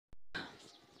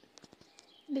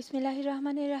বিসমিল্লাহির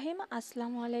রহমানির রহিম।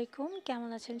 আসসালামু আলাইকুম। কেমন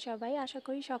আছেন সবাই? আশা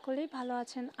করি সকলেই ভালো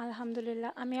আছেন।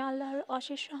 আলহামদুলিল্লাহ, আমি আল্লাহর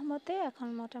অশেষ রহমতে এখন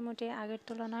মোটামুটি আগের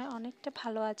তুলনায় অনেকটা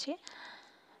ভালো আছি।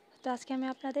 তো আজকে আমি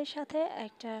আপনাদের সাথে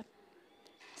একটা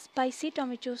স্পাইসি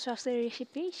টমেটো সসের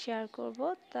রেসিপি শেয়ার করব।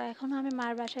 তো এখন আমি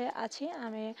মার বাসায় আছি।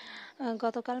 আমি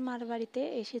গতকাল মার বাড়িতে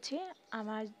এসেছি।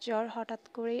 আমার জ্বর হঠাৎ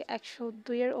করেই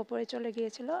 102-এর ওপরে চলে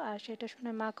গিয়েছিল, আর সেটা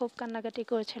শুনে মা খুব কান্নাকাটি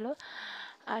করেছিল।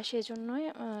 আর সেজন্যই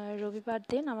রবিবার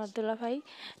দিন আমার দুলাভাই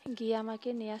গিয়ে আমাকে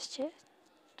নিয়ে আসছে।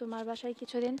 তোমার বাসায়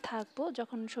কিছুদিন থাকবো,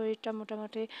 যখন শরীরটা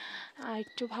মোটামুটি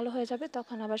একটু ভালো হয়ে যাবে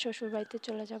তখন আবার শ্বশুরবাড়িতে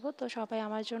চলে যাব। তো সবাই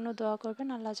আমার জন্য দোয়া করবেন,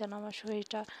 আল্লাহ যেন আমার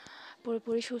শরীরটা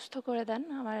পুরোপুরি সুস্থ করে দেন।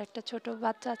 আমার একটা ছোট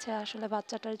বাচ্চা আছে, আসলে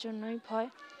বাচ্চাটার জন্যই ভয়।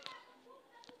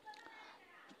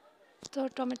 তো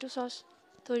টমেটো সস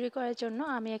তৈরি করার জন্য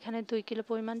আমি এখানে 2 কিলো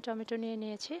পরিমাণ টমেটো নিয়ে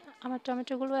নিয়েছি। আমার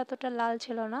টমেটোগুলো এতটা লাল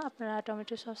ছিল না, আপনারা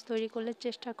টমেটো সস তৈরি করলে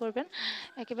চেষ্টা করবেন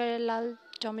একেবারে লাল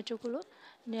টমেটোগুলো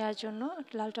নেওয়ার জন্য।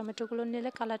 লাল টমেটোগুলো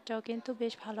নিলে কালারটাও কিন্তু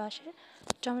বেশ ভালো আসে।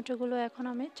 টমেটোগুলো এখন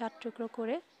আমি 4 টুকরো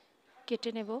করে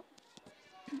কেটে নেব।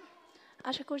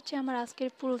 আশা করছি আমার আজকের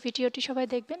পুরো ভিডিওটি সবাই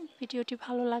দেখবেন। ভিডিওটি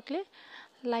ভালো লাগলে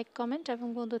লাইক, কমেন্ট এবং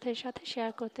বন্ধুদের সাথে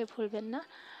শেয়ার করতে ভুলবেন না।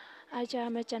 আর যারা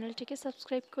আমার চ্যানেলটিকে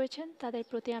সাবস্ক্রাইব করেছেন তাদের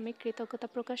প্রতি আমি কৃতজ্ঞতা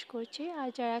প্রকাশ করছি। আর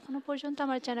যারা এখনও পর্যন্ত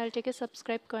আমার চ্যানেলটিকে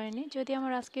সাবস্ক্রাইব করেনি, যদি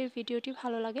আমার আজকের ভিডিওটি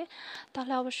ভালো লাগে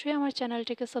তাহলে অবশ্যই আমার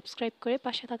চ্যানেলটিকে সাবস্ক্রাইব করে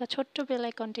পাশে থাকা ছোট্ট বেল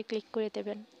আইকনটি ক্লিক করে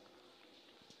দেবেন।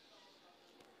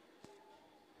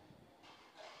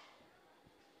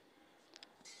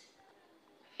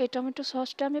 এই টমেটো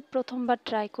সসটা আমি প্রথমবার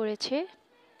ট্রাই করেছি।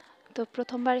 তো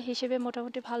প্রথমবার হিসেবে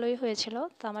মোটামুটি ভালোই হয়েছিল।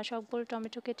 তো আমার সবগুলো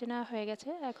টমেটো কেটে নেওয়া হয়ে গেছে।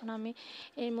 এখন আমি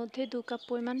এর মধ্যে 2 কাপ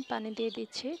পরিমাণ পানি দিয়ে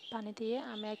দিচ্ছি। পানি দিয়ে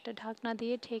আমি একটা ঢাকনা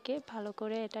দিয়ে ঢেকে ভালো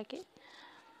করে এটাকে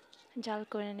জাল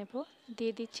করে নেব।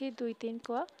 দিয়ে দিচ্ছি 2-3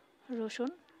 কোয়া রসুন।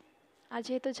 আর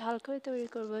যেহেতু ঝাল করে তৈরি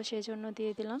করব সেজন্য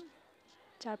দিয়ে দিলাম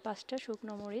 4-5টা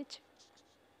শুকনো মরিচ।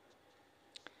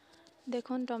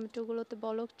 দেখুন টমেটোগুলোতে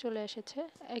বলক চলে এসেছে।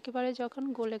 একেবারে যখন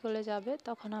গলে গলে যাবে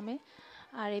তখন আমি,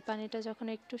 আর এই পানিটা যখন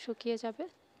একটু শুকিয়ে যাবে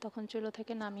তখন চুলো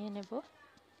থেকে নামিয়ে নেব।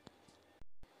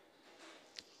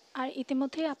 আর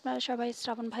ইতিমধ্যেই আপনারা সবাই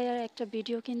শ্রাবণ ভাইয়ার একটা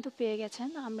ভিডিও কিন্তু পেয়ে গেছেন।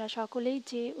 আমরা সকলেই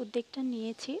যে উদ্যোগটা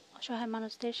নিয়েছি অসহায়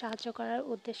মানুষদের সাহায্য করার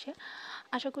উদ্দেশ্যে,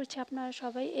 আশা করছি আপনারা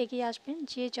সবাই এগিয়ে আসবেন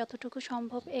যে যতটুকু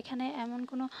সম্ভব। এখানে এমন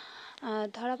কোনো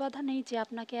ধরাবাধা নেই যে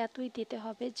আপনাকে এতই দিতে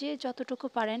হবে। যে যতটুকু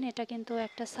পারেন, এটা কিন্তু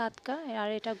একটা সাদকা, আর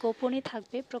এটা গোপনই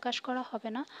থাকবে, প্রকাশ করা হবে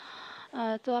না।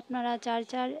 তো আপনারা যার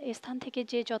যার স্থান থেকে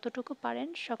যে যতটুকু পারেন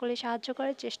সকলে সাহায্য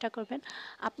করার চেষ্টা করবেন।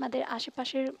 আপনাদের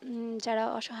আশেপাশের যারা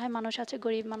অসহায় মানুষ আছে,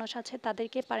 গরিব মানুষ আছে,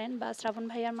 তাদেরকে পারেন বা শ্রাবণ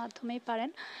ভাইয়ার মাধ্যমেই পারেন,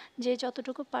 যে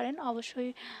যতটুকু পারেন অবশ্যই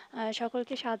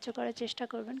সকলকে সাহায্য করার চেষ্টা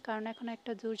করবেন। কারণ এখন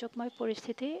একটা দুর্যোগময়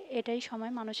পরিস্থিতি, এটাই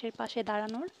সময় মানুষের পাশে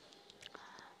দাঁড়ানোর।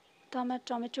 তো আমার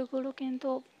টমেটোগুলো কিন্তু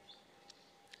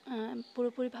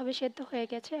পুরোপুরিভাবে সেদ্ধ হয়ে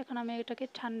গেছে। এখন আমি এটাকে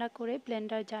ঠান্ডা করে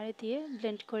ব্লেন্ডার জারে দিয়ে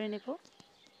ব্লেন্ড করে নেব।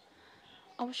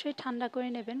 অবশ্যই ঠান্ডা করে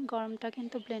নেবেন, গরমটা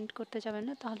কিন্তু ব্লেন্ড করতে যাবেন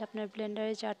না, তাহলে আপনার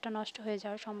ব্লেন্ডারের জারটা নষ্ট হয়ে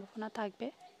যাওয়ার সম্ভাবনা থাকবে।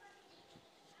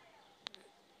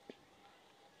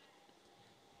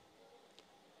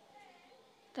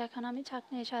 তো এখন আমি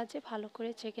ছাঁকনির সাহায্যে ভালো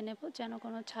করে ছেঁকে নেব, যেন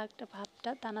কোনো ভাবটা,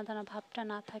 দানা দানা ভাবটা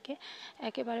না থাকে।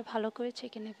 একেবারে ভালো করে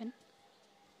ছেঁকে নেবেন।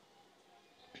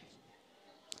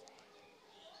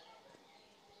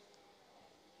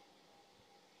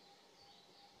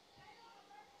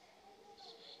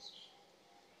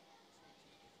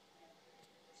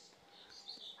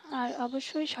 আর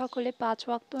অবশ্যই সকলে 5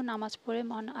 ওয়াক্ত নামাজ পড়ে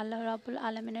মহান আল্লাহ রাব্বুল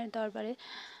আলামিনের দরবারে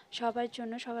সবার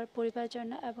জন্য, সবার পরিবারের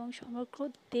জন্য এবং সমগ্র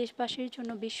দেশবাসীর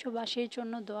জন্য, বিশ্ববাসীর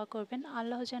জন্য দোয়া করবেন।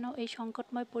 আল্লাহ যেন এই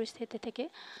সংকটময় পরিস্থিতি থেকে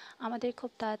আমাদের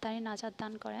খুব তাড়াতাড়ি নাজাত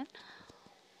দান করেন।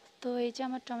 তো এই যে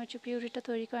আমার টমেটো পিউরিটা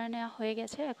তৈরি করে নেওয়া হয়ে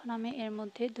গেছে। এখন আমি এর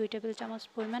মধ্যে 2 টেবিল চামচ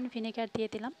পরিমাণ ভিনেগার দিয়ে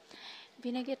দিলাম।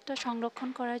 ভিনেগারটা সংরক্ষণ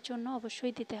করার জন্য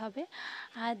অবশ্যই দিতে হবে।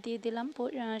 আর দিয়ে দিলাম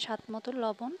স্বাদ মতো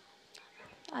লবণ।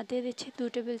 আর দিয়ে দিচ্ছি 2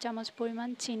 টেবিল চামচ পরিমাণ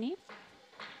চিনি।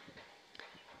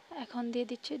 এখন দিয়ে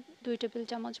দিচ্ছি 2 টেবিল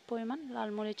চামচ পরিমাণ লাল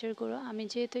মরিচের গুঁড়ো। আমি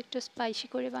যেহেতু একটু স্পাইসি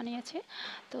করে বানিয়েছি,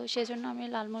 তো সেজন্য আমি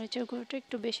লাল মরিচের গুঁড়োটা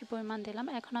একটু বেশি পরিমাণ দিলাম।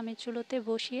 এখন আমি চুলোতে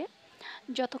বসিয়ে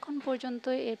যতক্ষণ পর্যন্ত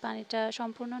এর পানিটা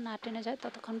সম্পূর্ণ না টেনে যায়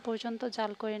ততক্ষণ পর্যন্ত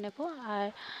জাল করে নেব। আর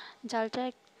জালটা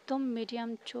একদম মিডিয়াম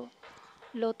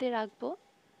লোতে রাখবো।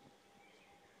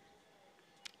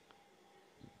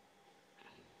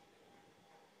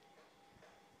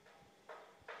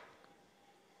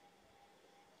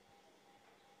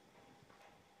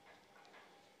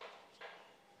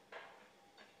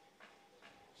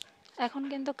 এখন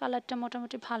কিন্তু কালারটা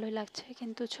মোটামুটি ভালোই লাগছে,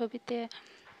 কিন্তু ছবিতে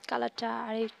কালারটা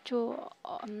আর একটু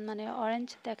মানে অরেঞ্জ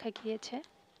দেখা গিয়েছে।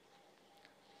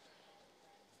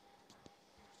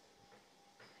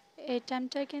 এই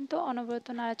টাইমটায় কিন্তু অনবরত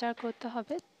নাড়াচাড়া করতে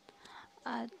হবে,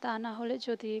 আর তা না হলে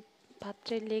যদি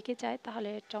পাত্রে লেগে যায়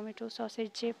তাহলে টমেটো সসের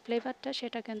যে ফ্লেভারটা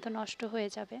সেটা কিন্তু নষ্ট হয়ে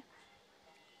যাবে।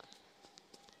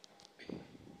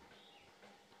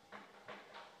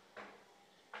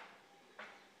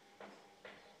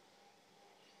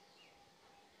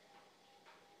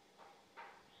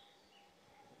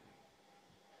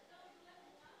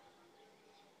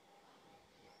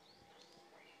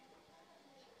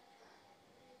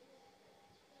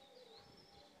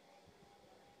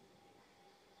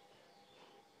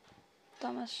 তো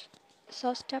আমার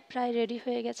সসটা প্রায় রেডি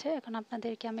হয়ে গেছে। এখন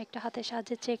আপনাদেরকে আমি একটা হাতের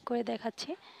সাহায্যে চেক করে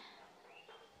দেখাচ্ছি।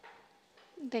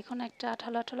 দেখুন একটা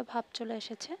আঠালো আঠালো ভাব চলে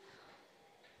এসেছে।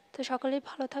 তো সকলেই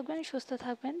ভালো থাকবেন, সুস্থ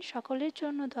থাকবেন, সকলের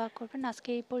জন্য দোয়া করবেন। আজকে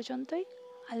এই পর্যন্তই।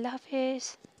 আল্লাহ হাফেজ।